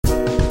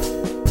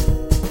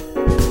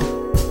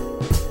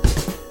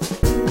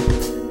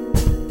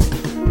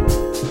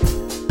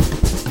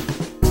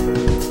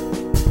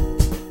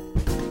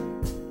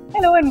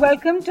and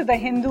welcome to the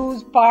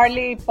Hindu's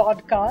Parley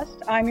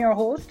podcast. I'm your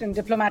host and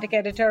diplomatic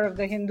editor of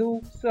the Hindu,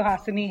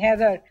 Suhasini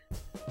Heather.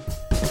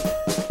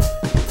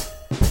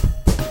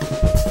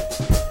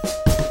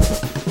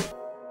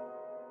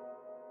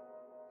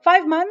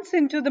 Five months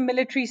into the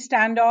military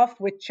standoff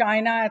with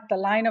China at the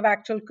line of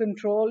actual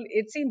control,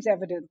 it seems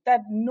evident that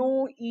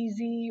no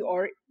easy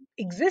or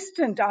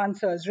existent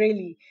answers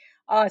really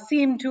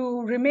seem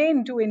to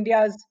remain to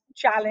India's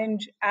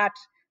challenge at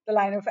the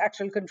line of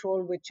actual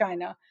control with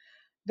China.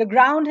 The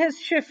ground has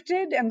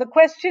shifted, and the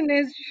question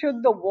is,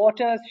 should the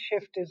waters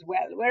shift as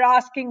well? We're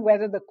asking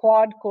whether the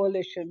Quad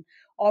coalition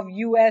of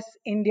US,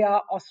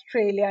 India,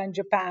 Australia, and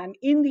Japan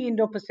in the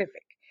Indo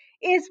Pacific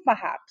is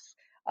perhaps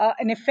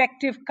an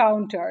effective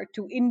counter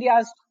to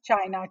India's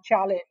China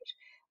challenge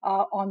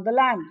on the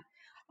land.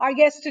 Our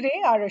guests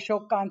today are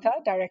Ashok Kanta,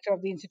 Director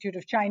of the Institute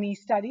of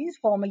Chinese Studies,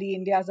 formerly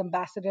India's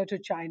ambassador to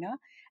China,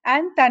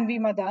 and Tanvi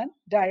Madan,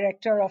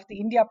 Director of the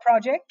India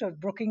Project of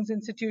Brookings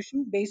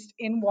Institution based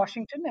in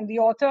Washington, and the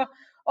author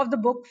of the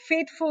book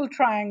Fateful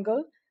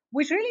Triangle,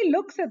 which really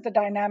looks at the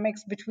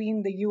dynamics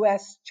between the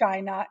US,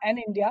 China, and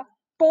India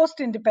post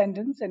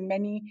independence. And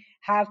many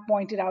have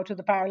pointed out to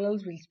the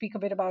parallels. We'll speak a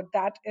bit about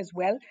that as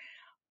well.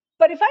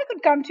 But if I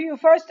could come to you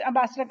first,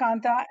 Ambassador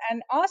Kanta,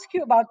 and ask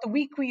you about the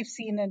week we've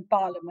seen in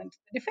Parliament.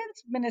 The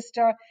Defense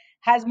Minister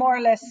has more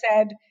or less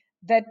said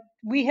that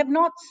we have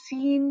not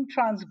seen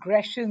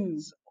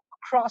transgressions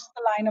across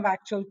the line of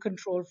actual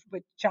control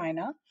with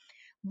China,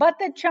 but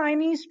that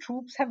Chinese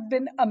troops have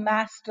been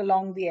amassed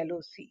along the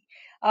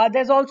LOC.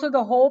 There's also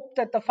the hope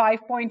that the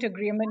five-point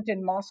agreement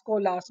in Moscow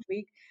last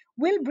week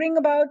will bring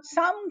about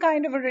some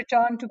kind of a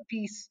return to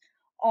peace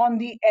on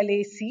the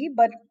LAC,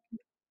 but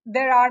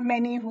there are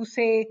many who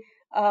say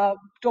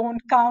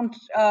don't count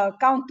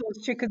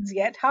those chickens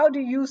yet. How do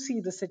you see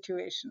the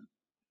situation?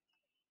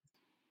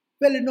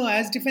 Well,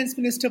 as Defense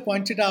Minister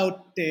pointed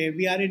out,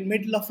 we are in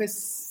middle of a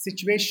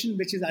situation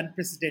which is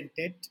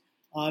unprecedented.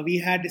 We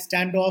had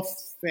standoff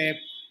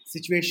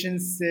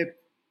situations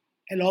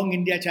along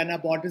India-China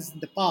borders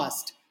in the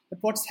past, but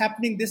what's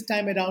happening this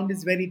time around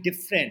is very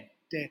different.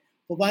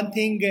 For one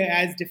thing,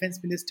 as Defense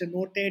Minister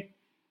noted,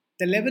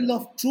 the level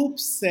of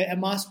troops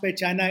amassed by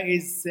China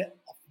is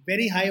of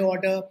very high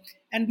order,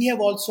 and we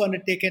have also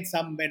undertaken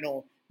some,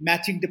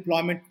 matching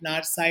deployment on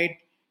our side.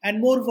 And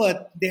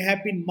moreover, there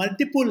have been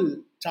multiple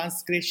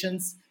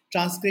transgressions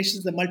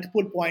at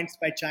multiple points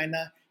by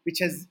China, which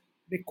has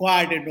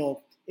required,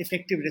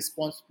 effective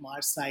response from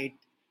our side.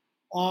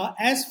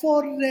 As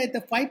for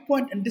the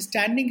five-point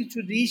understanding which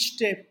was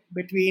reached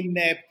between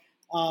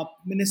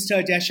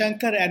Minister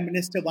Jaishankar and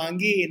Minister Wang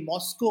Yi in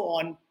Moscow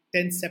on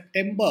 10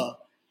 September,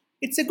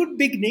 it's a good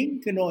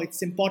beginning.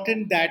 It's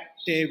important that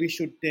we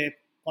should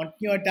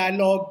continue our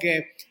dialogue.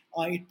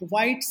 It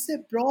provides a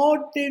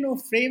broad,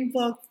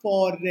 framework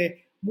for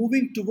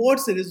moving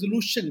towards a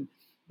resolution.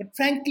 But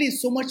frankly,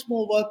 so much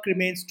more work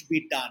remains to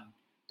be done.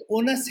 The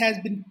onus has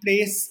been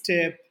placed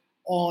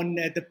on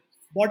the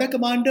border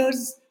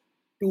commanders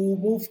to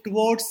move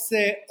towards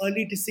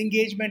early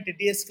disengagement and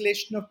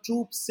de-escalation of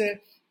troops.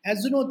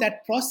 As you know,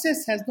 that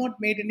process has not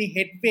made any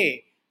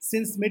headway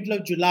since middle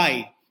of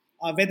July.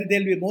 Whether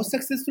they'll be more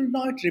successful or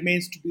not, it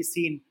remains to be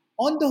seen.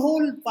 On the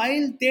whole,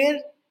 while there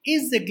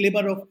is a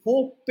glimmer of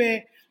hope,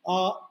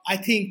 I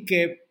think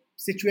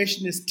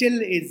situation is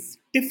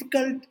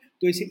difficult.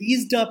 Though it's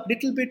eased up a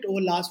little bit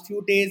over the last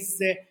few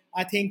days.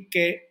 I think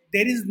there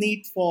is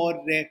need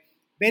for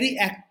very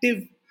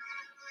active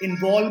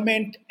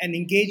involvement and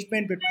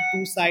engagement between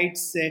two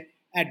sides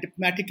at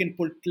diplomatic and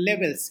political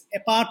levels,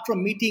 apart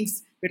from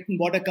meetings between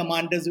border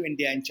commanders of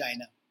India and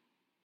China.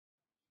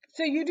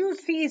 So you do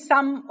see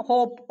some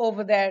hope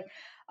over there.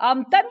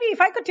 Tanvi, if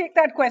I could take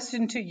that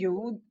question to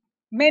you,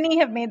 many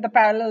have made the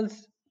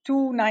parallels to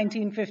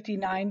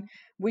 1959,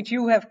 which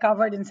you have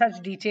covered in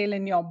such detail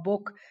in your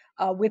book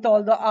with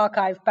all the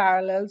archive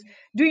parallels.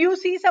 Do you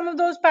see some of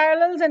those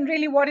parallels, and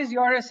really, what is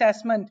your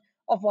assessment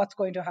of what's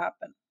going to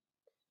happen?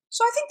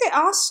 So I think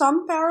there are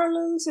some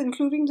parallels,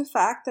 including the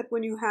fact that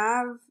when you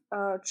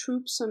have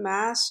troops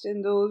amassed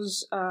in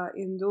those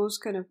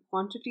kind of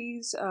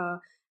quantities,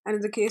 and in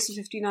the case of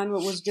 59,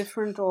 what was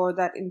different, or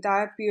that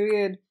entire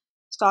period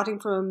starting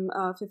from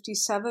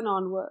 57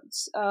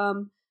 onwards,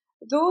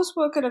 those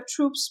were kind of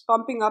troops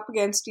bumping up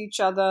against each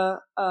other,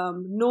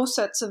 no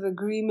sets of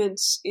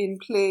agreements in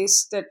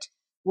place that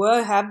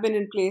have been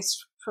in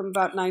place from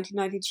about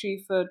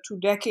 1993 for 2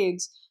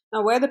 decades.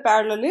 Now, where the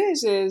parallel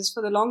is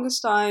for the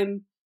longest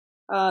time,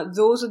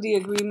 those are the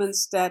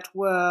agreements that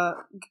were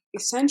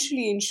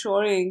essentially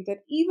ensuring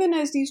that even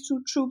as these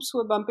two troops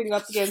were bumping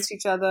up against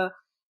each other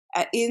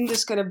in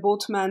this kind of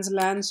both man's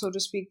land, so to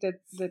speak, that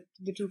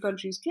the two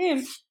countries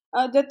claim,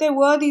 that there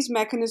were these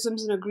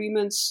mechanisms and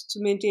agreements to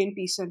maintain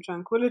peace and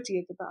tranquility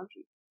at the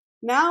boundary.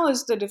 Now,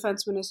 as the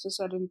defense minister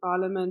said in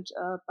Parliament,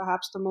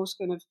 perhaps the most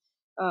kind of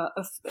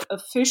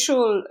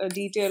official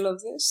detail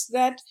of this,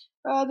 that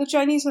the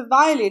Chinese have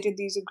violated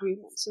these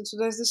agreements. And so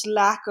there's this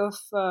lack of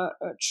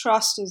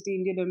trust, as the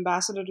Indian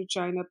ambassador to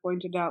China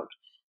pointed out,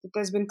 that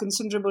there's been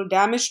considerable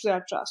damage to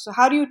that trust. So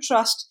how do you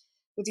trust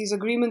that these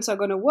agreements are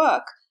going to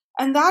work,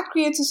 and that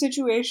creates a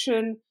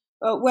situation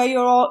where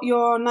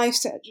you're on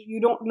knife's edge.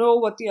 You don't know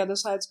what the other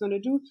side's going to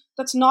do.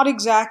 That's not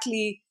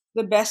exactly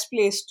the best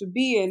place to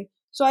be in.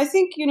 So I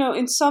think,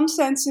 in some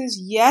senses,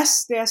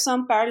 yes, there are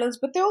some parallels,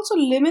 but there are also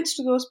limits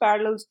to those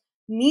parallels.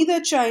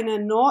 Neither China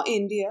nor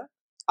India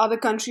are the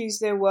countries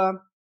there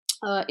were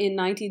in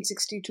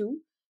 1962.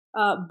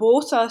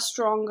 Both are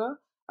stronger,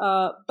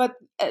 but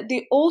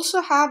they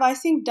also have, I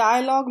think,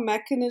 dialogue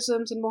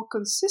mechanisms and more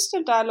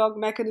consistent dialogue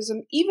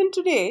mechanism even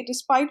today,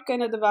 despite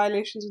kind of the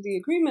violations of the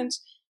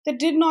agreements that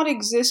did not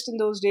exist in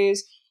those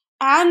days.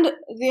 And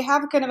they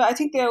have kind of, I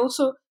think, they're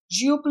also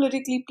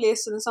geopolitically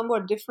placed in a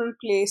somewhat different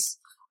place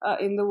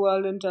in the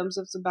world in terms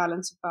of the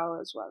balance of power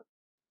as well.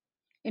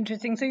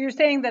 Interesting. So you're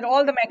saying that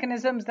all the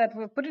mechanisms that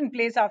were put in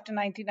place after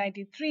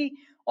 1993,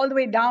 all the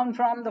way down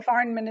from the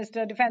foreign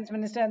minister, defense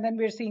minister, and then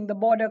we're seeing the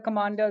border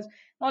commanders,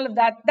 all of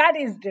that, that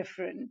is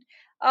different.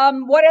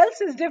 What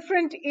else is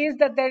different is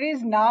that there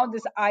is now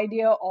this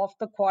idea of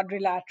the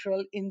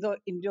quadrilateral in the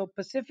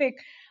Indo-Pacific.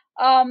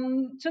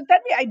 So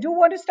that I do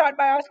want to start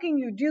by asking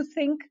you, do you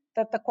think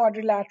that the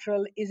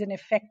quadrilateral is an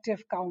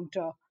effective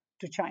counter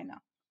to China?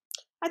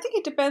 I think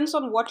it depends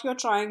on what you're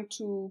trying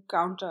to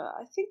counter.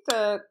 I think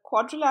the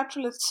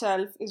quadrilateral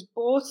itself is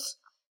both,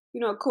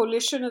 a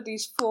coalition of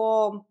these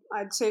four.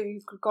 I'd say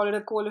you could call it a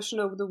coalition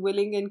of the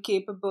willing and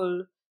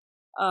capable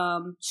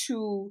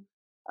to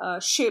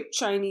shape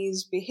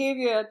Chinese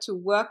behavior, to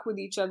work with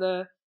each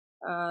other,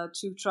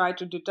 to try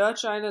to deter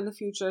China in the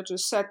future, to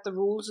set the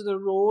rules of the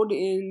road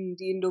in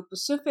the Indo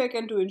Pacific,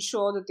 and to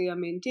ensure that they are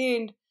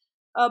maintained.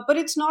 But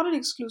it's not an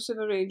exclusive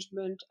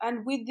arrangement.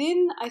 And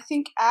within, I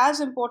think, as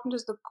important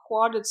as the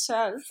Quad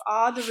itself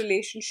are the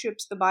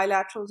relationships, the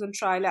bilaterals and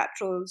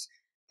trilaterals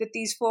that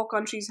these four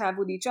countries have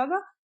with each other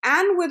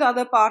and with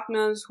other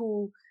partners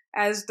who,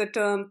 as the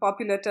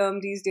popular term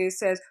these days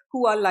says,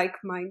 who are like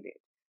minded.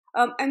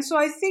 And so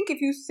I think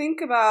if you think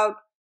about,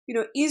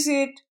 is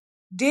it,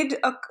 did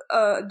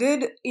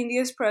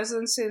India's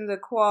presence in the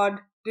Quad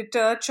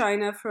deter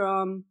China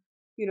from,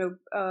 from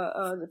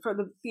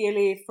the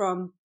PLA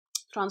from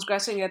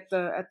transgressing at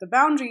the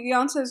boundary? The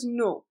answer is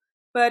no.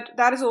 But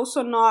that is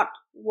also not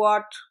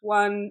what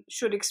one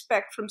should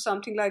expect from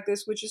something like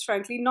this, which is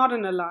frankly not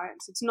an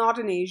alliance. It's not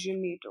an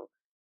Asian NATO.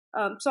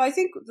 So I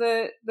think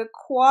the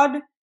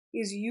Quad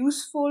is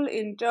useful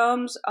in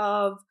terms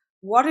of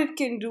what it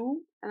can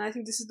do, and I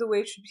think this is the way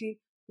it should be.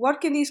 What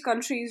can these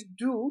countries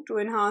do to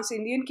enhance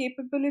Indian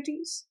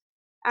capabilities,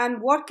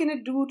 and what can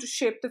it do to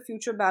shape the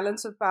future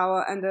balance of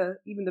power and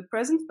even the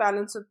present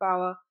balance of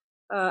power,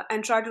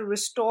 and try to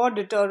restore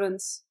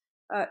deterrence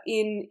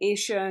in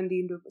Asia and the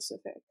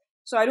Indo-Pacific.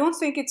 So I don't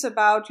think it's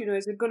about,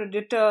 is it going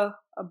to deter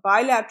a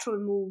bilateral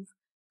move,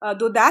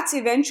 though that's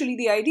eventually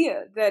the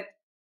idea that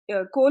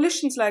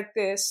coalitions like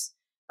this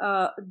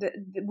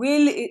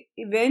will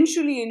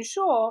eventually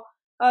ensure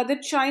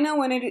that China,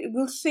 when it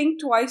will think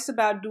twice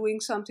about doing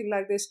something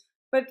like this.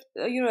 But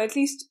at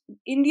least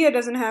India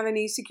doesn't have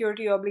any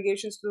security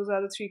obligations to those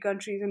other three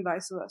countries, and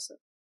vice versa.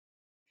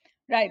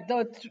 Right.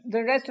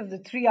 The rest of the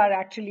three are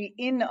actually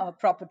in a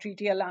proper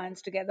treaty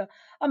alliance together.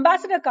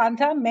 Ambassador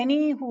Kanta,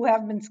 many who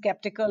have been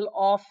skeptical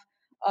of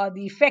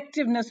the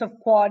effectiveness of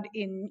Quad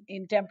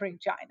in tempering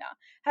China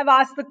have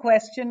asked the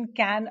question,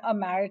 can a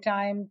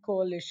maritime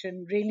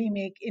coalition really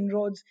make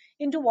inroads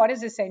into what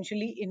is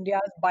essentially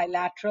India's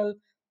bilateral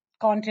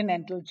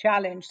continental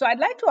challenge? So I'd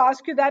like to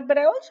ask you that, but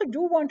I also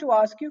do want to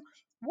ask you,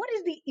 what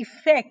is the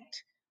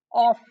effect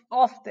of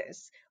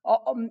this?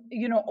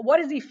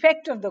 What is the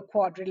effect of the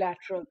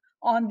quadrilateral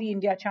on the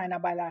India-China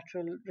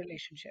bilateral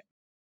relationship?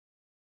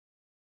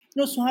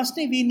 No,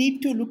 Suhasini, we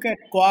need to look at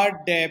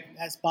Quad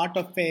as part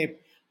of a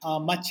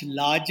much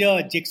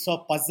larger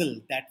jigsaw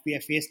puzzle that we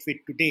are faced with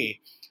today.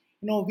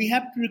 We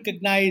have to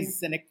recognize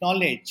and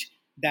acknowledge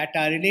that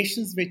our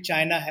relations with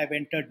China have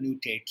entered new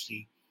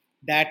territory.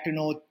 That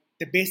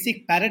the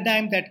basic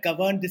paradigm that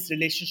governed this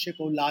relationship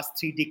over the last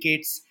 3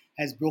 decades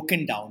has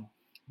broken down.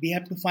 We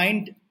have to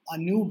find a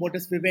new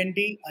modus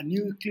vivendi, a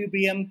new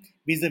equilibrium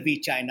vis-a-vis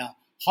China.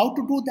 How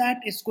to do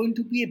that is going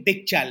to be a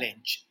big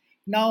challenge.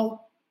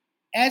 Now,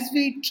 as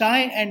we try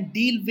and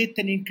deal with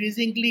an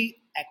increasingly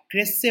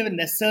aggressive and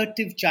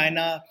assertive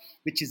China,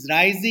 which is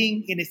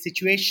rising in a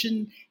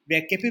situation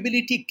where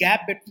capability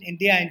gap between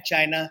India and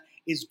China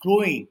is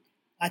growing,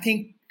 I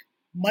think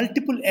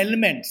multiple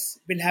elements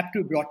will have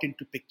to be brought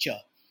into picture.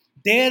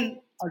 There,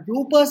 a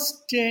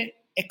robust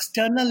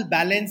external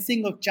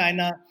balancing of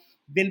China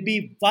will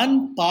be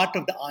one part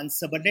of the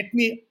answer, but let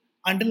me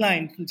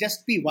underline, it will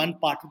just be one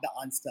part of the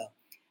answer.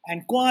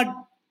 And Quad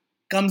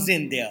comes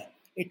in there.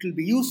 It will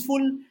be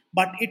useful,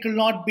 but it will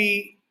not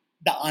be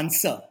the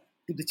answer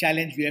to the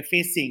challenge we are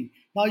facing.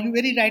 Now, you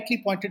very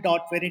rightly pointed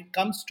out when it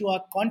comes to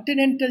our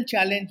continental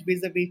challenge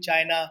vis a vis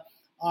China,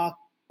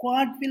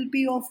 Quad will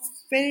be of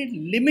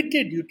very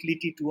limited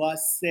utility to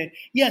us.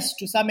 Yes,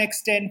 to some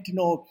extent,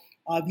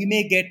 we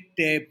may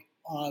get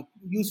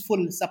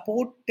useful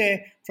support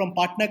from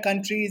partner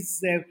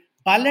countries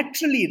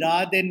bilaterally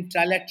rather than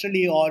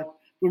trilaterally or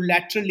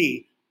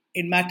plurilaterally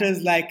in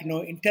matters like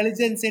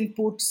intelligence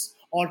inputs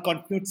or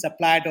continued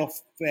supplies of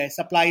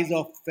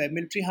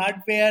military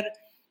hardware.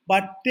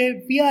 But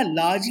we are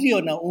largely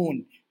on our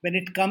own when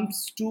it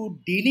comes to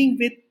dealing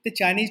with the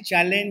Chinese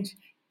challenge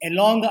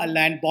along our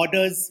land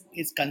borders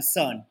is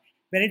concerned.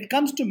 When it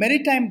comes to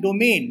maritime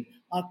domain,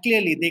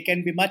 clearly there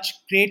can be much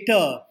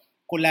greater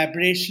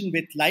collaboration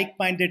with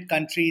like-minded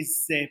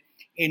countries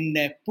in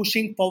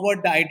pushing forward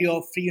the idea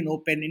of free and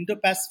open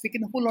Indo-Pacific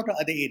and a whole lot of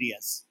other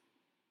areas.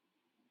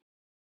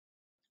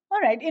 All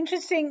right,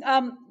 interesting.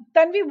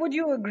 Tanvi, would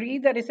you agree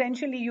that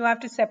essentially you have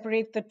to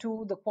separate the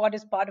two? The Quad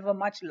is part of a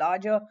much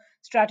larger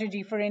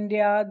strategy for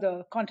India.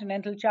 The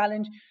continental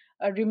challenge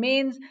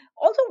remains.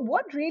 Also,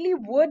 what really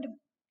would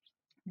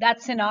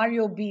that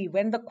scenario be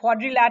when the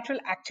quadrilateral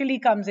actually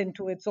comes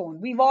into its own?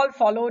 We've all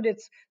followed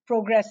its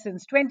progress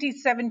since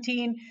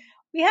 2017.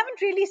 We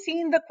haven't really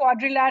seen the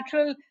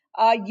quadrilateral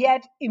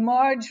yet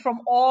emerge from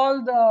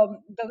all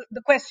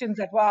the questions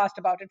that were asked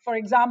about it. For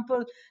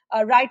example,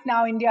 right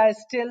now, India is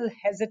still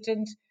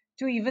hesitant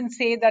to even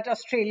say that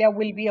Australia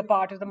will be a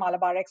part of the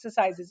Malabar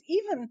exercises.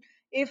 Even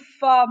if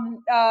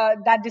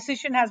that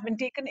decision has been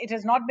taken, it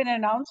has not been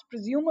announced,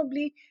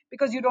 presumably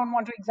because you don't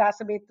want to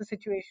exacerbate the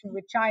situation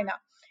with China.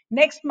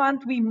 Next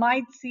month, we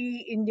might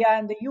see India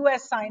and the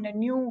US sign a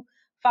new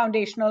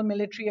foundational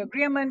military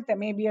agreement. There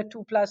may be a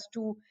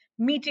 2+2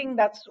 meeting.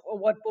 That's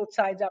what both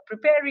sides are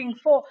preparing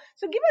for.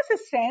 So, give us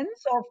a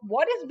sense of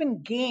what has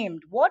been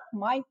gained. What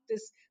might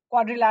this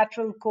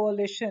quadrilateral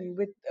coalition,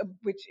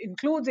 which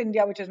includes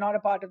India, which is not a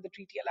part of the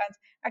treaty alliance,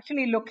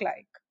 actually look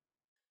like?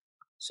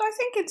 So I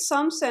think in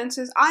some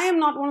senses, I am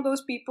not one of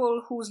those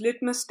people whose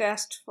litmus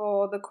test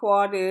for the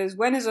Quad is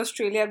when is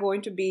Australia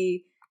going to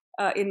be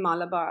in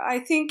Malabar. I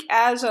think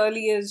as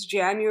early as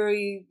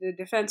January, the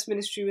Defense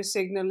Ministry was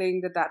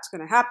signaling that that's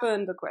going to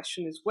happen. The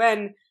question is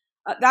when.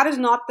 That is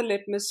not the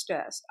litmus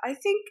test. I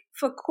think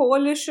for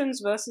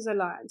coalitions versus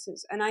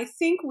alliances, and I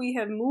think we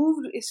have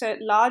moved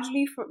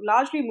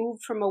largely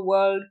moved from a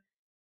world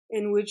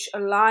in which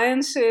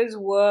alliances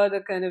were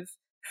the kind of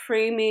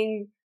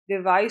framing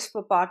device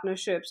for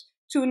partnerships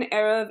to an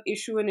era of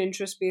issue and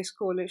interest based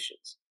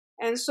coalitions.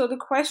 And so the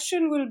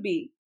question will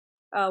be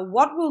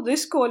what will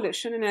this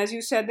coalition, and as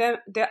you said, there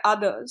are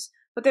others,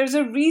 but there's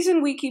a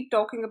reason we keep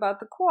talking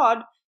about the Quad,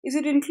 is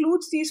it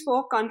includes these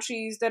four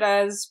countries that,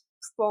 as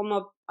former,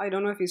 I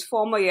don't know if he's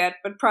former yet,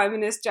 but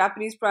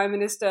Japanese Prime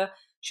Minister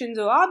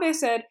Shinzo Abe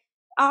said,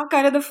 are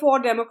kind of the four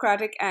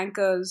democratic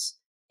anchors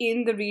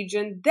in the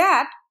region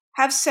that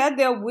have said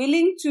they're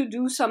willing to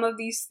do some of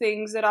these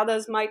things that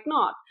others might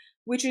not,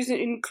 which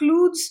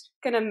includes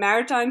kind of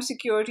maritime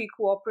security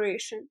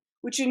cooperation,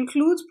 which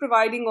includes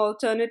providing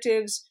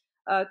alternatives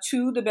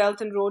to the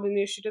Belt and Road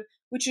Initiative,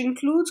 which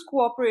includes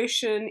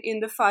cooperation in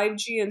the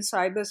 5G and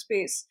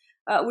cyberspace,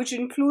 which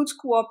includes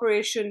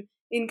cooperation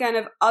in kind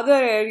of other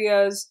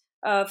areas,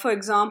 for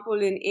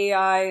example, in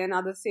AI and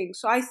other things.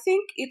 So I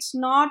think it's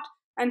not,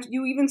 and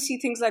you even see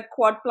things like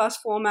Quad Plus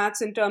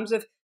formats in terms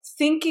of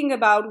thinking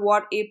about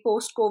what a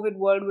post-COVID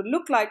world would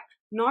look like,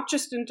 not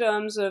just in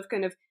terms of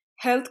kind of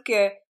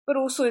healthcare, but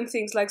also in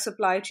things like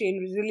supply chain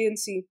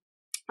resiliency.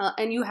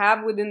 And you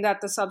have within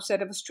that the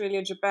subset of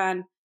Australia,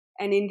 Japan,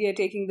 and India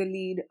taking the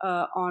lead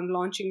on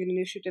launching an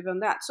initiative on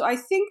that. So I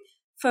think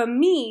for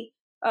me,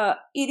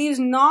 it is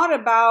not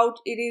about,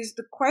 it is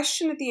the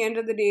question at the end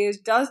of the day is,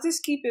 does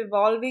this keep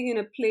evolving in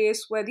a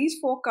place where these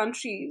four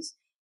countries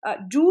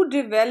do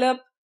develop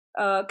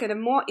kind of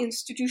more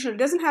institutional? It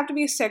doesn't have to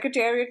be a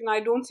secretariat, and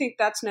I don't think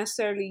that's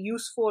necessarily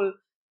useful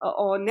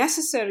or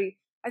necessary.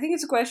 I think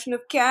it's a question of,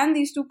 can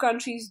these two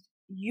countries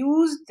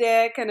use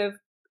their kind of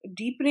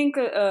deepening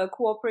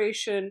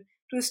cooperation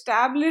to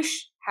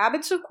establish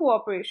habits of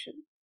cooperation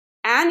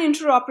and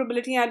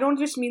interoperability. I don't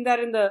just mean that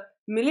in the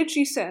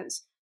military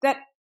sense, that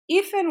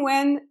if and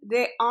when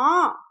there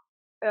are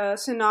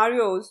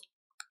scenarios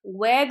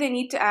where they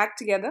need to act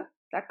together,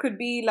 that could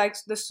be like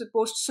the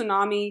post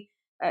tsunami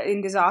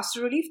in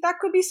disaster relief, that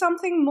could be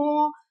something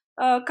more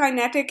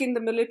kinetic in the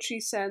military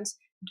sense.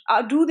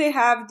 Do they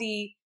have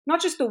the,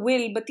 not just the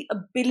will, but the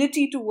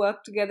ability to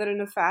work together in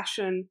a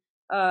fashion,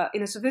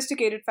 in a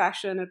sophisticated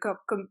fashion, a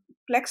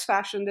complex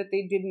fashion that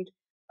they didn't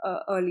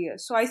earlier?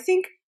 So I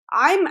think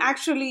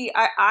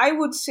I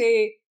would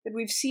say that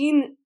we've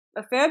seen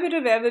a fair bit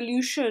of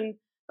evolution,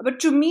 but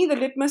to me, the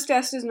litmus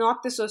test is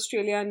not this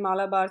Australia and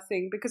Malabar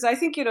thing, because I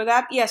think,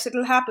 that, yes,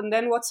 it'll happen.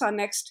 Then what's our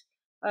next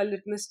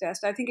litmus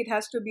test? I think it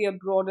has to be a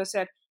broader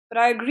set. But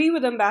I agree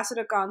with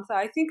Ambassador Kantha.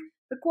 I think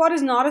the Quad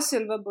is not a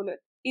silver bullet.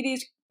 It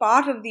is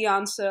part of the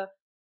answer,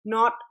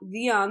 not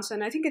the answer.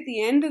 And I think at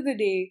the end of the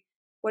day,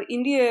 what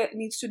India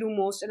needs to do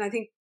most, and I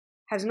think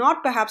has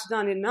not perhaps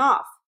done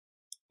enough,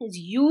 is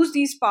use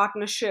these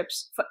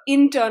partnerships for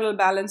internal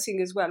balancing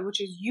as well, which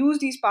is use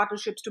these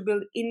partnerships to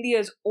build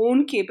India's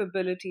own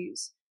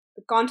capabilities.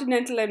 The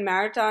continental and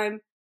maritime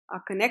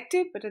are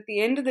connected, but at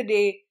the end of the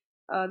day,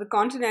 the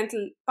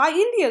continental, by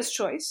India's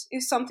choice,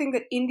 is something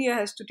that India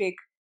has to take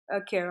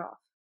care of.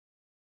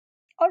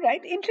 All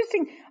right,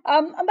 interesting.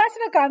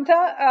 Ambassador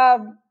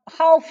Kanta,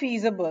 how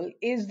feasible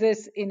is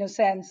this, in a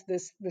sense,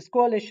 this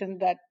coalition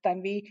that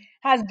Tanvi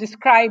has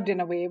described in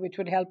a way which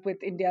would help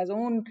with India's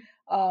own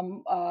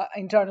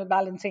internal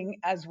balancing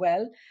as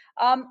well?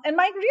 And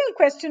my real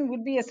question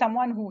would be, as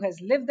someone who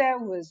has lived there,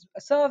 who has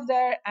served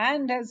there,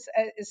 and has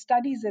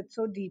studies it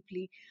so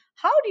deeply,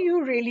 how do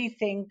you really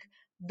think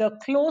the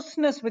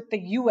closeness with the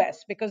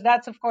US, because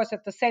that's of course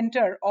at the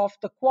center of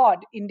the Quad,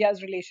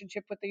 India's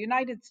relationship with the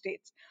United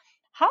States,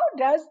 how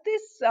does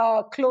this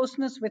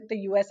closeness with the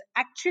US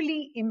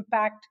actually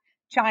impact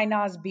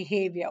China's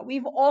behavior?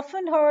 We've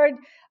often heard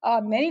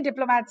many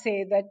diplomats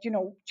say that,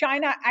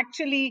 China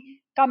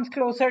actually comes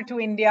closer to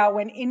India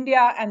when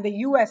India and the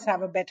US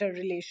have a better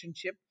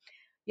relationship.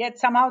 Yet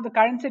somehow the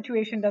current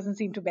situation doesn't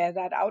seem to bear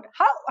that out.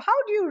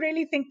 How do you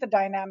really think the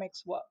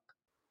dynamics work?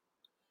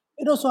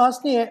 So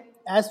Hasni,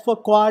 as for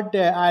Quad,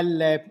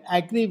 I'll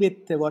agree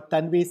with what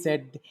Tanvi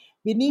said.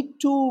 We need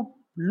to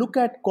look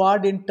at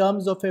Quad in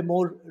terms of a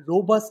more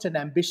robust and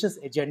ambitious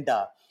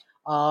agenda.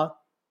 Uh,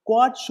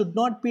 Quad should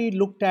not be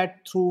looked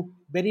at through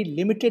very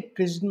limited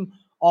prism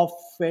of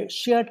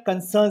shared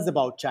concerns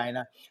about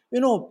China.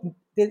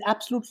 There's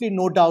absolutely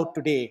no doubt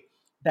today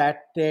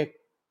that the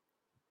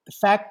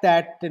fact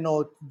that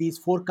these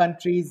four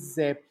countries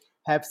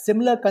have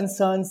similar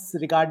concerns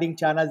regarding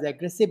China's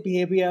aggressive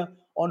behavior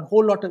on a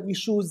whole lot of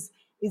issues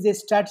is a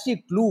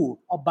strategic glue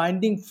or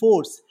binding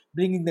force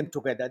bringing them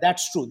together.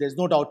 That's true. There's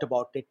no doubt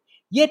about it.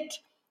 Yet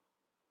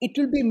it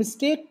will be a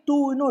mistake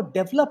to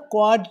develop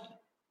Quad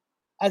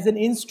as an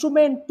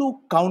instrument to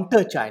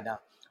counter China.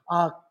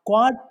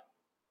 Quad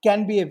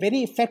can be a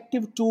very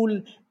effective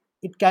tool.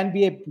 It can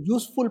be a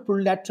useful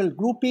plurilateral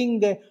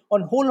grouping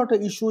on a whole lot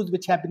of issues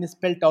which have been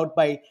spelled out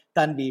by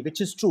Tanvi, which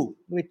is true,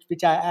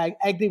 which I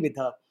agree with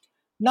her.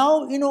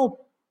 Now,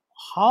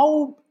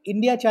 how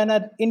India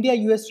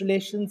US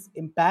relations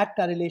impact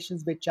our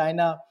relations with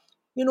China,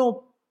 you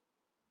know,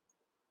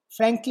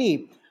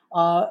 frankly,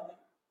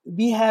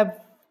 we have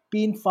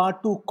been far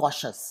too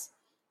cautious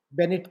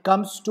when it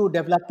comes to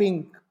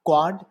developing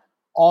Quad,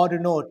 or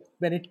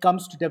when it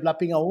comes to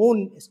developing our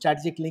own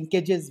strategic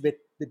linkages with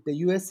the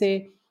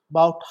USA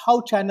about how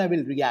China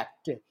will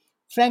react.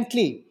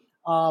 Frankly,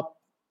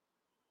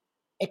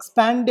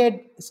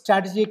 expanded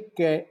strategic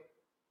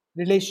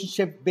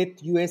relationship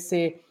with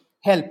USA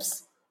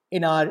helps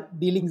in our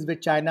dealings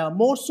with China,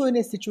 more so in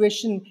a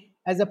situation,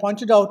 as I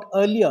pointed out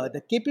earlier,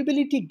 the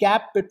capability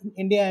gap between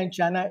India and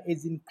China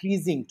is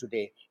increasing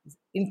today, it's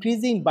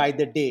increasing by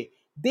the day.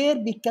 There,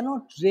 we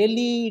cannot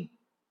really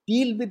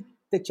deal with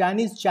the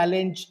Chinese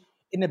challenge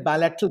in a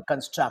bilateral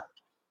construct.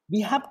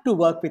 We have to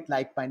work with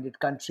like-minded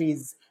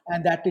countries,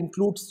 and that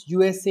includes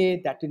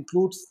USA, that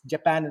includes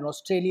Japan and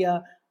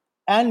Australia,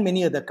 and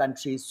many other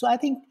countries. So I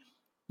think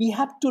we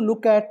have to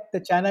look at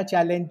the China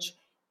challenge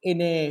in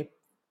a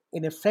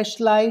fresh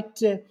light,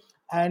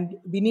 and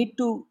we need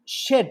to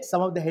shed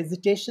some of the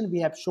hesitation we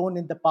have shown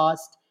in the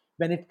past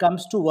when it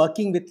comes to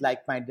working with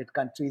like-minded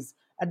countries.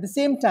 At the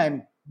same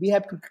time, we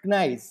have to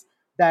recognize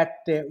that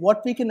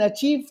what we can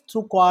achieve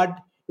through Quad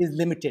is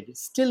limited.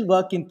 It's still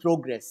work in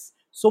progress.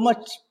 So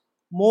much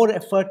more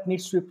effort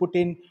needs to be put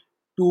in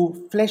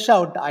to flesh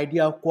out the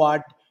idea of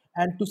Quad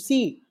and to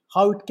see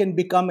how it can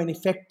become an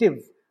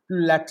effective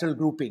lateral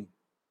grouping.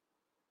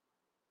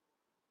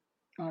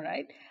 All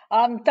right.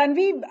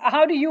 Tanvi,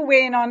 how do you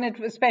weigh in on it,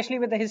 especially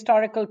with the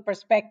historical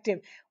perspective?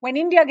 When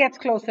India gets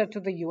closer to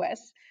the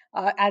US,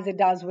 as it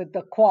does with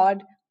the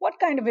Quad, what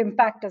kind of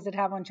impact does it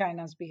have on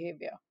China's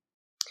behavior?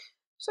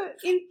 So,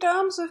 in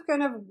terms of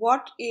kind of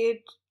what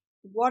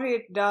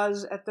it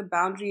does at the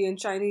boundary and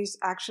Chinese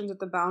actions at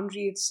the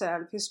boundary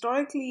itself,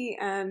 historically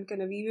and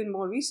kind of even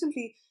more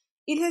recently,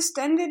 it has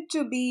tended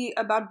to be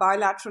about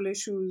bilateral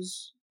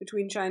issues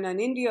between China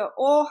and India,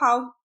 or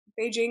how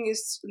Beijing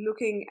is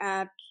looking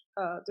at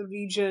the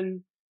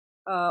region,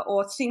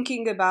 or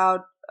thinking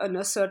about an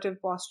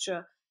assertive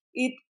posture.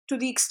 It, to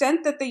the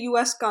extent that the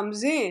US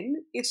comes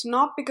in, it's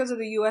not because of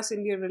the US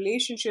India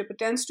relationship. It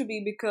tends to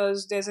be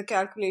because there's a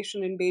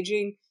calculation in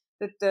Beijing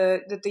that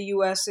the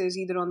US is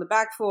either on the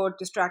back foot,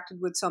 distracted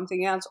with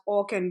something else,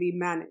 or can be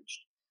managed.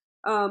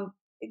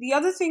 The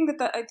other thing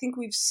that I think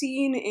we've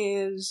seen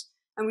is,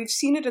 and we've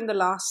seen it in the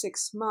last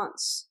 6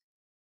 months,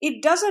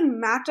 it doesn't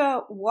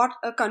matter what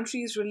a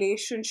country's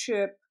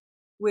relationship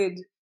with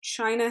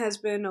China has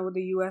been or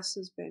the US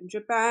has been.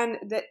 Japan,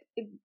 that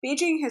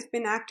Beijing has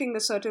been acting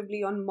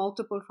assertively on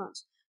multiple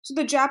fronts. So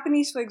the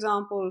Japanese, for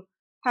example,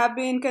 have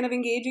been kind of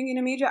engaging in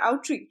a major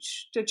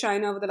outreach to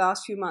China over the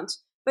last few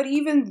months. But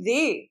even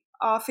they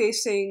are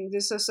facing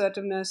this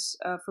assertiveness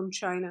from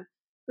China.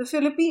 The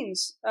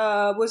Philippines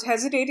was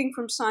hesitating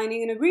from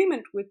signing an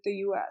agreement with the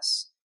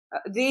US.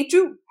 They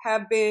too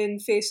have been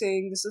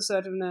facing this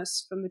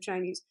assertiveness from the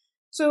Chinese.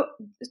 So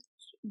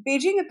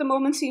Beijing at the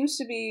moment seems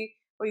to be,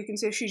 or you can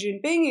say Xi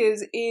Jinping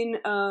is in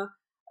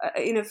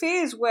a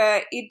phase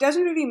where it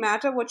doesn't really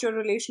matter what your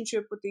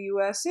relationship with the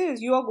US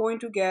is, you are going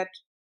to get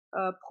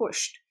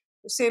pushed.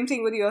 The same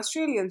thing with the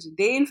Australians.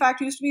 They, in fact,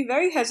 used to be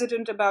very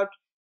hesitant about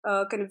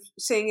kind of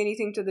saying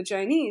anything to the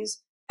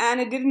Chinese. and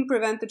it didn't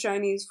prevent the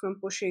Chinese from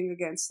pushing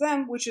against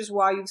them, which is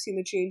why you've seen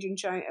the change in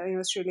China, in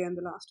Australia in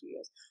the last 2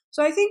 years.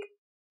 So I think,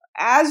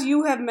 as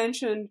you have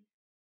mentioned,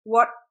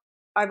 what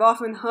I've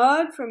often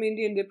heard from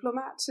Indian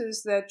diplomats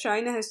is that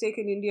China has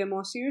taken India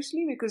more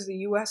seriously because the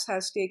US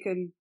has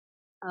taken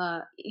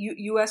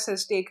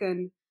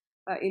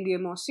India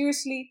more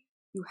seriously.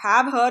 You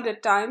have heard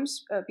at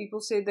times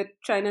people say that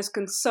China is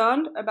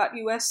concerned about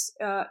US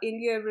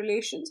India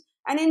relations.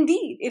 And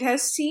indeed, it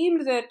has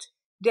seemed that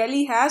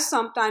Delhi has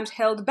sometimes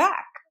held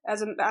back,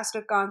 as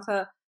Ambassador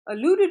Kantha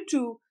alluded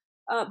to,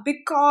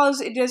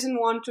 because it doesn't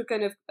want to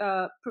kind of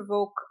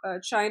provoke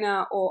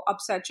China or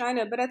upset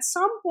China. But at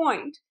some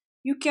point,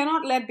 you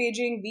cannot let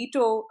Beijing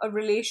veto a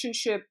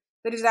relationship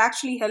that is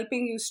actually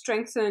helping you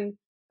strengthen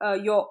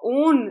your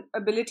own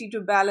ability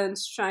to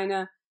balance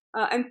China,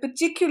 and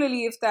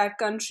particularly if that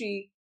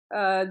country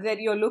that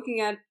you're looking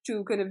at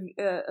to kind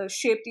of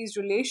shape these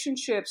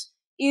relationships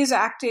is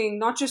acting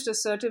not just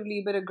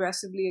assertively but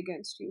aggressively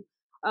against you.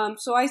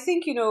 So I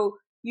think,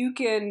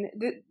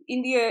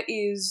 India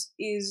is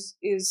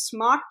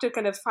smart to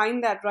kind of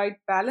find that right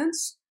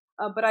balance,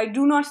 but I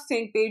do not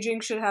think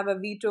Beijing should have a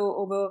veto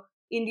over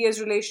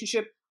India's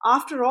relationship.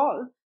 After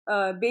all,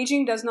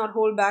 Beijing does not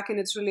hold back in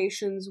its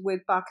relations with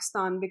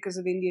Pakistan because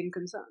of Indian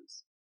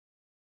concerns.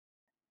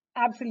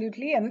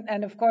 Absolutely,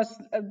 and of course,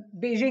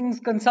 Beijing's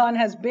concern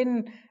has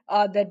been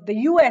that the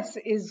U.S.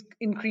 is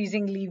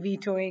increasingly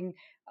vetoing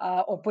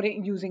or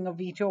putting using a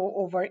veto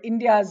over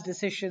India's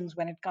decisions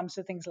when it comes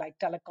to things like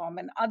telecom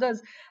and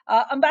others.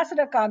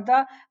 Ambassador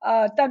Kanta,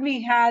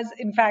 Tanvi has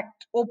in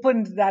fact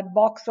opened that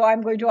box, so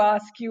I'm going to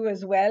ask you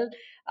as well.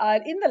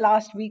 In the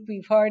last week,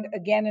 we've heard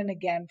again and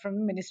again from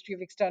the Ministry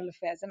of External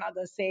Affairs and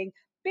others saying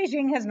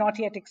Beijing has not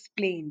yet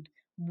explained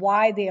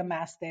why they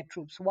amassed their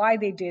troops, why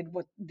they did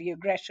what the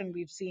aggression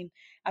we've seen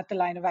at the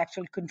line of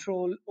actual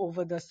control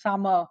over the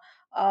summer.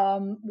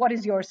 What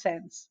is your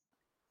sense?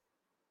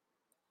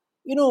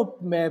 You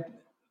know,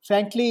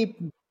 frankly,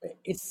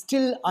 it's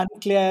still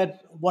unclear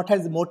what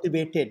has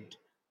motivated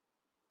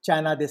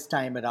China this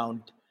time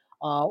around.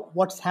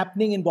 What's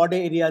happening in border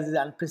areas is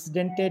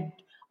unprecedented.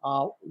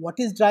 What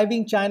is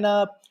driving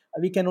China,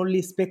 we can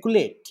only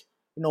speculate.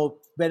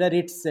 Whether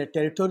it's a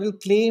territorial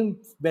claim,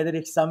 whether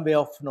it's some way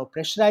of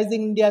pressurizing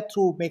India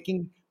through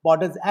making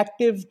borders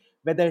active,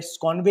 whether it's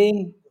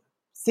conveying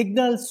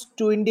signals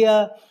to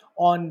India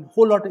on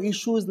whole lot of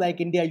issues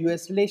like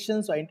India-US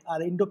relations or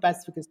our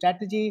Indo-Pacific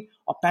strategy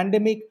or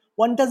pandemic.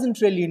 One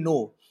doesn't really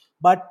know,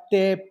 but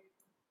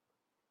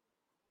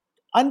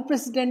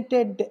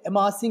unprecedented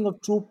amassing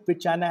of troops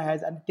which China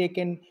has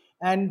undertaken,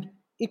 and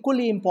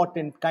equally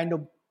important kind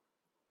of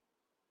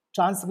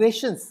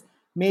transgressions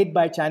made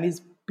by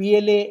Chinese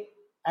PLA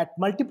at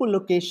multiple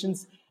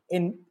locations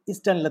in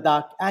eastern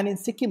Ladakh and in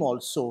Sikkim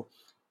also.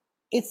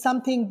 It's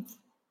something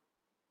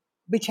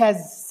which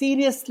has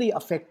seriously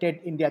affected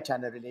India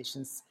China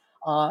relations.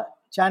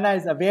 China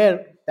is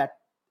aware that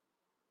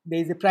there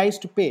is a price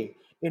to pay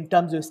in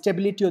terms of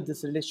stability of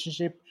this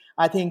relationship.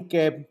 I think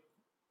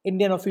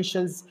Indian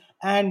officials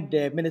and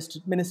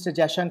Minister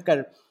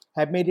Jashankar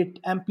have made it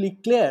amply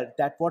clear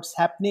that what's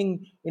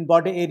happening in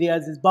border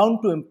areas is bound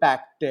to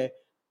impact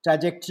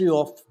trajectory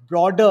of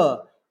broader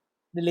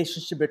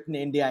relationship between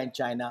India and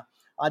China.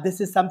 This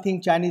is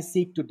something Chinese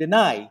seek to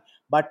deny,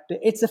 but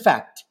it's a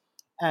fact.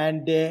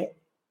 And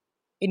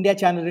India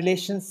China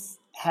relations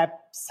have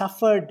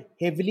suffered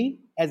heavily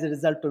as a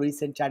result of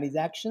recent Chinese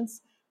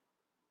actions.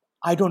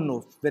 I don't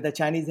know whether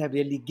Chinese have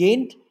really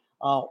gained.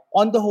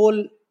 On the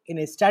whole, in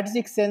a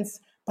strategic sense,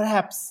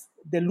 perhaps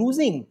they're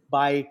losing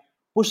by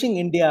pushing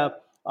India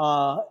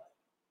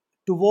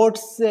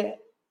towards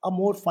a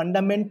more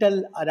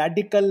fundamental,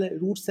 radical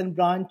roots and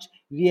branch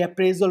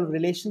reappraisal of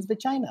relations with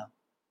China.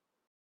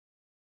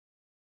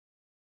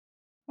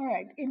 All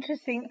right,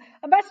 interesting.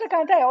 Ambassador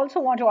Kanta, I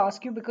also want to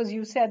ask you because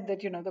you said that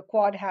the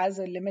Quad has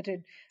a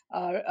limited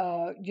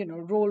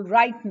role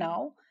right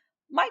now.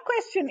 My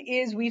question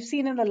is, we've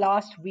seen in the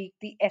last week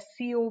the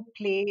SCO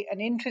play an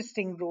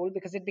interesting role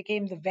because it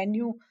became the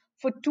venue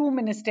for two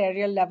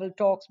ministerial level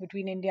talks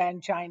between India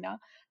and China,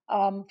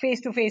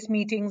 face to face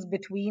meetings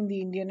between the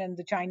Indian and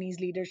the Chinese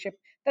leadership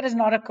that has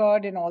not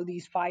occurred in all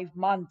these 5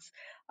 months.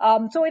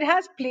 So it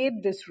has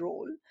played this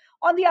role.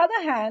 On the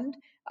other hand,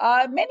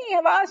 many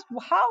have asked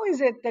how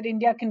is it that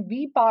India can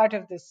be part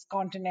of this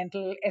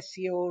continental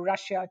SCO,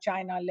 Russia,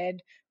 China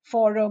led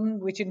forum,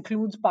 which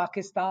includes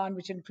Pakistan,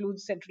 which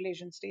includes Central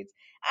Asian states,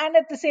 and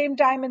at the same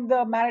time in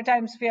the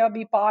maritime sphere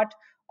be part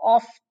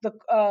of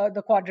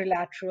the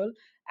quadrilateral.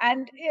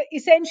 And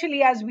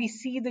essentially, as we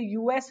see the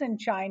US and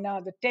China,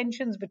 the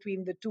tensions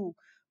between the two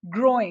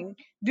growing,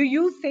 do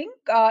you think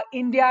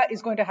India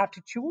is going to have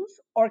to choose,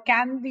 or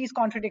can these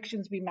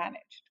contradictions be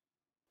managed?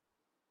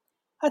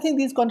 I think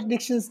these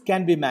contradictions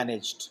can be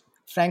managed.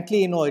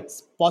 Frankly,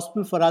 it's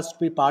possible for us to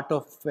be part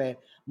of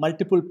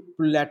multiple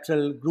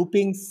bilateral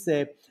groupings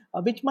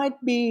which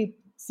might be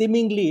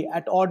seemingly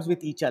at odds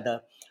with each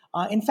other.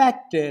 In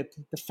fact, the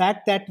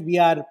fact that we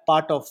are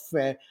part of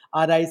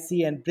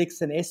RIC and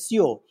BRICS and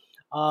SCO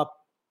uh,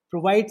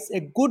 provides a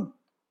good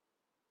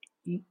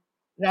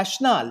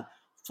rationale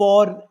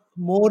for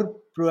more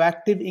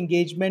proactive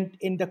engagement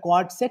in the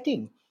Quad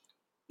setting.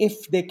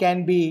 If there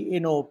can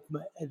be,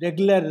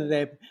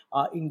 regular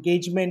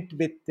engagement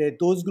with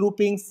those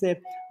groupings,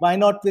 why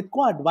not with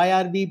Quad? Why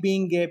are we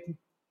being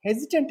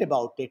hesitant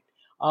about it?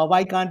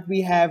 Why can't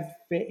we have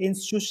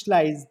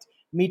institutionalized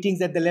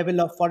meetings at the level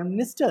of foreign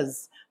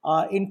ministers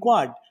in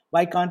Quad?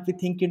 Why can't we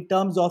think in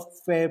terms of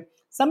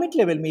summit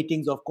level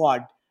meetings of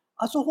Quad?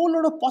 So a whole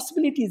lot of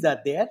possibilities are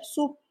there.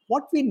 So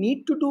what we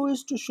need to do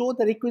is to show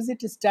the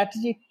requisite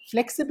strategic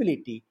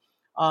flexibility.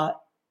 Uh,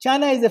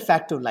 China is a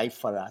fact of life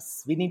for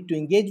us. We need to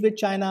engage with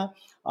China,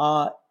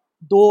 uh,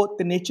 though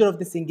the nature of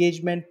this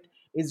engagement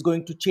is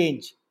going to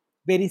change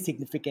very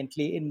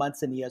significantly in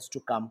months and years to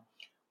come.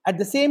 At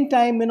the same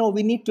time,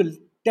 we need to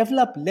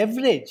develop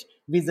leverage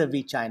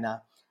vis-a-vis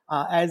China.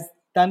 As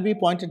Tanvi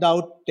pointed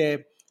out,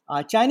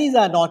 Chinese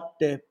are not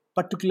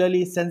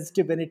particularly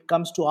sensitive when it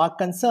comes to our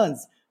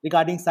concerns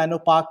regarding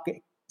Sino-Pak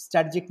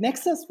strategic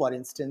nexus, for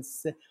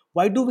instance.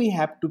 Why do we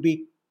have to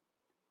be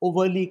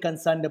overly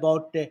concerned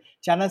about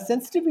China's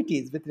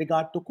sensitivities with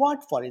regard to Quad,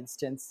 for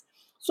instance?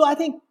 So I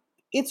think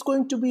it's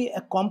going to be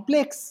a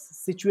complex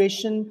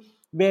situation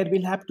where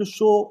we'll have to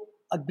show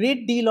a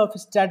great deal of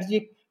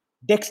strategic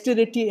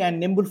dexterity and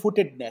nimble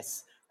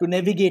footedness to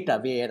navigate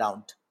our way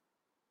around.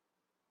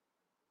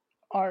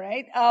 All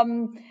right.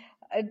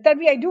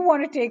 Tanvi, I do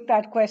want to take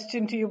that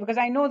question to you because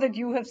I know that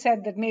you have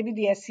said that maybe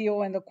the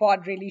SEO and the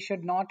Quad really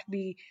should not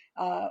be,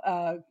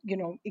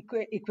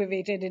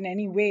 equivated in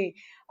any way.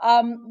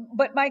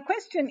 But my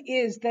question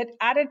is that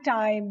at a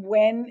time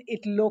when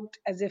it looked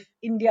as if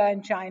India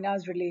and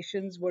China's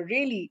relations were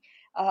really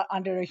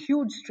under a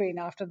huge strain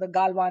after the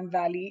Galwan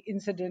Valley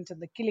incident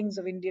and the killings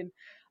of Indian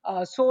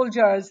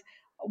soldiers,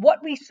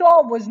 what we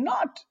saw was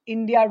not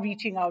India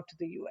reaching out to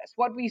the US.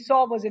 What we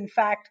saw was, in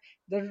fact,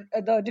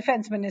 the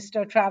defense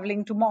minister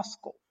traveling to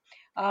Moscow,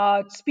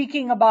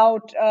 speaking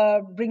about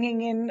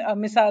bringing in a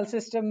missile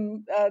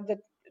system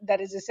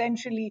that is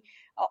essentially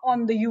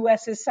on the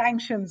US's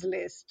sanctions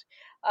list.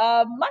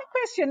 My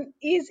question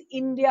is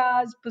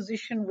India's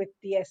position with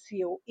the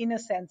SCO, in a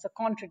sense, a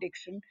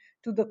contradiction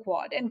to the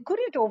Quad? And could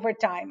it over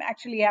time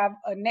actually have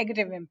a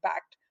negative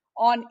impact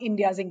on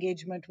India's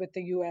engagement with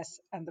the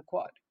US and the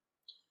Quad?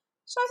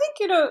 So I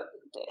think,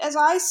 as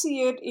I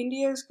see it,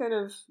 India's kind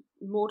of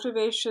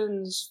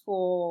motivations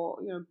for,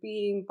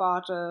 being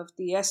part of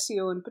the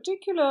SCO in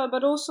particular,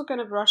 but also kind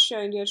of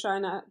Russia, India,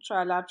 China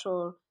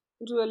trilateral,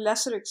 and to a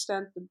lesser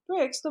extent the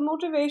BRICS, the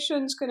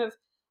motivations kind of,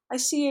 I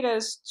see it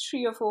as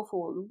three or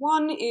fourfold.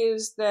 One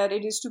is that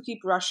it is to keep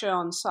Russia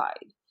on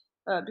side.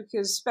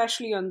 Because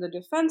especially on the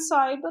defense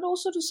side, but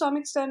also to some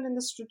extent in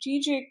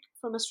the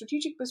from a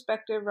strategic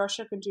perspective,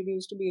 Russia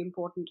continues to be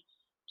important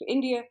to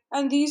India,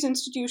 and these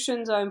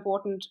institutions are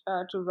important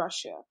to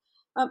Russia.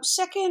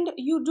 Second,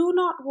 you do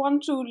not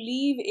want to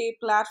leave a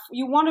platform,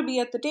 you want to be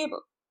at the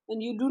table,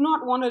 and you do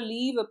not want to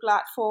leave a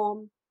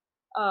platform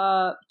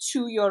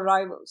to your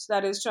rivals,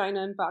 that is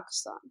China and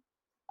Pakistan.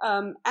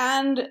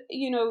 And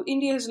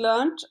India has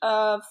learned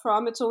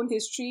from its own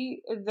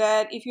history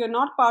that if you're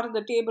not part of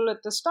the table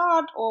at the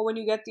start or when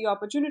you get the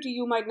opportunity,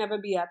 you might never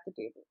be at the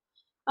table.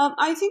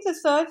 I think the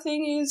third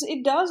thing is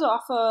it does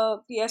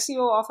offer, the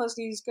SEO offers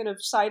these kind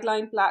of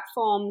sideline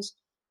platforms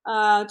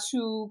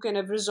to kind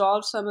of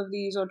resolve some of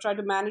these or try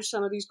to manage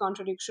some of these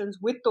contradictions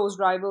with those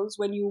rivals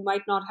when you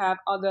might not have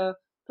other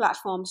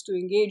platforms to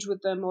engage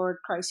with them or at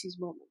crisis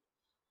moment.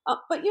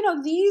 But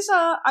these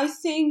are, I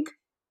think,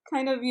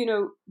 kind of,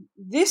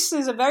 this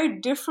is a very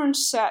different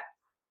set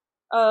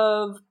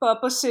of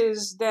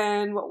purposes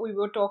than what we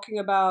were talking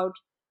about,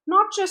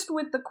 not just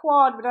with the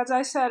Quad, but as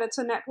I said, it's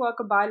a network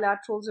of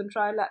bilaterals and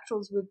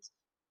trilaterals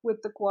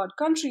with the Quad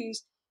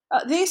countries.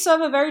 They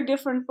serve a very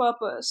different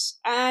purpose,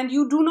 and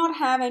you do not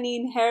have any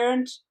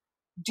inherent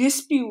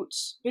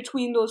disputes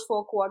between those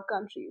four Quad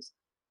countries.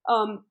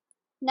 Um,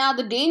 Now,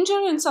 the danger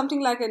in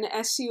something like an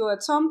SCO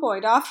at some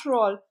point, after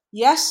all,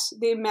 yes,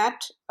 they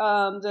met,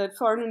 the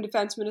foreign and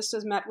defense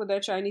ministers met with their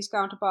Chinese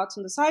counterparts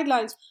on the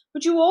sidelines,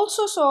 but you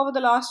also saw over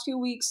the last few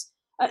weeks,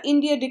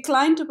 India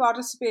declined to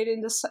participate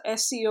in the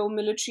SCO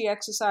military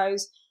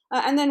exercise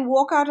and then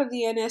walk out of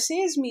the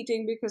NSA's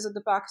meeting because of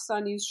the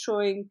Pakistanis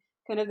showing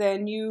kind of their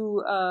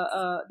new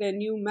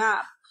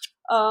map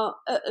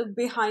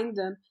behind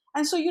them.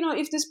 And so,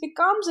 if this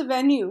becomes a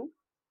venue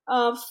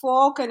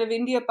for kind of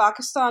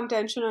India-Pakistan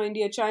tension or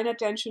India-China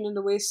tension in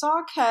the way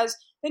SARC has,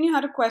 then you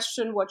had to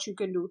question what you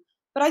can do.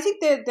 But I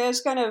think that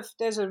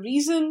there's a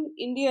reason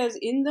India is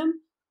in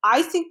them.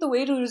 I think the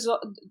way to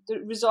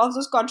resolve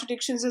those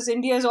contradictions is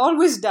India has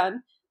always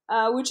done,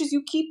 which is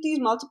you keep these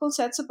multiple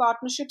sets of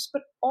partnerships,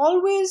 but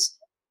always,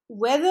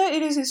 whether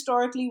it is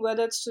historically,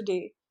 whether it's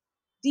today,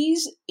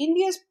 these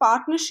India's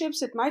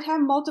partnerships, it might have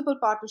multiple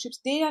partnerships,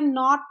 they are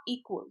not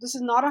equal. This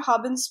is not a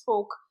hub and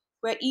spoke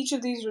where each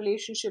of these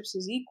relationships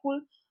is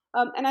equal.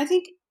 And I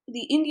think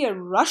the India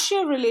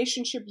Russia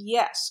relationship,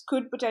 yes,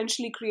 could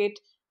potentially create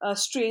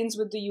strains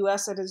with the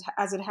US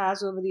as it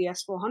has over the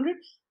S 400.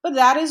 But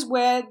that is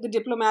where the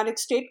diplomatic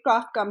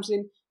statecraft comes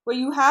in. where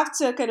you have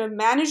to kind of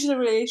manage the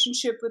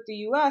relationship with the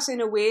US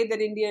in a way that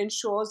India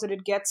ensures that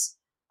it gets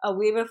a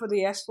waiver for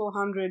the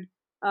S-400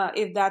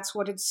 if that's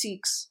what it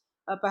seeks,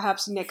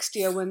 perhaps next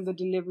year when the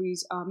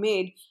deliveries are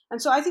made.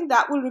 And so I think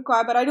that will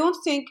require, but I don't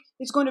think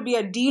it's going to be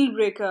a deal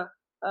breaker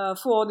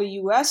for the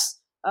US.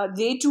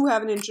 They too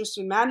have an interest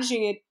in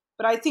managing it,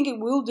 but I think it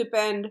will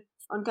depend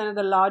on kind of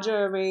the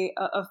larger array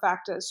of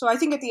factors. So I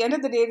think at the end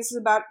of the day, this is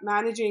about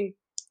managing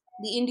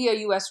the India,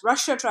 US,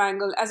 Russia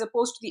triangle as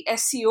opposed to the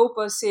SCO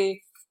per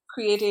se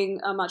creating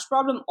much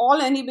problem.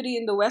 All anybody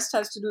in the West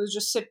has to do is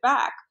just sit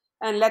back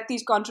and let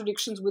these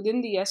contradictions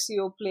within the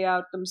SCO play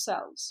out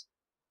themselves.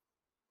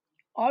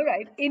 All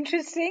right,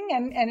 interesting,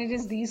 and it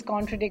is these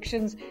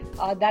contradictions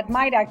that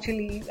might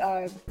actually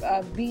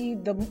be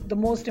the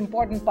most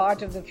important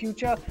part of the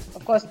future.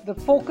 Of course, the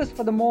focus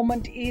for the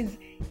moment is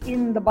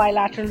in the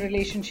bilateral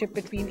relationship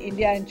between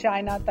India and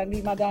China.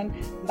 Tanvi Madan,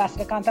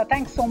 Ambassador Kanta,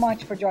 thanks so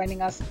much for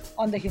joining us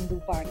on the Hindu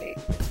Parlay.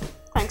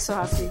 Thanks,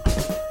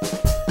 Suhasini.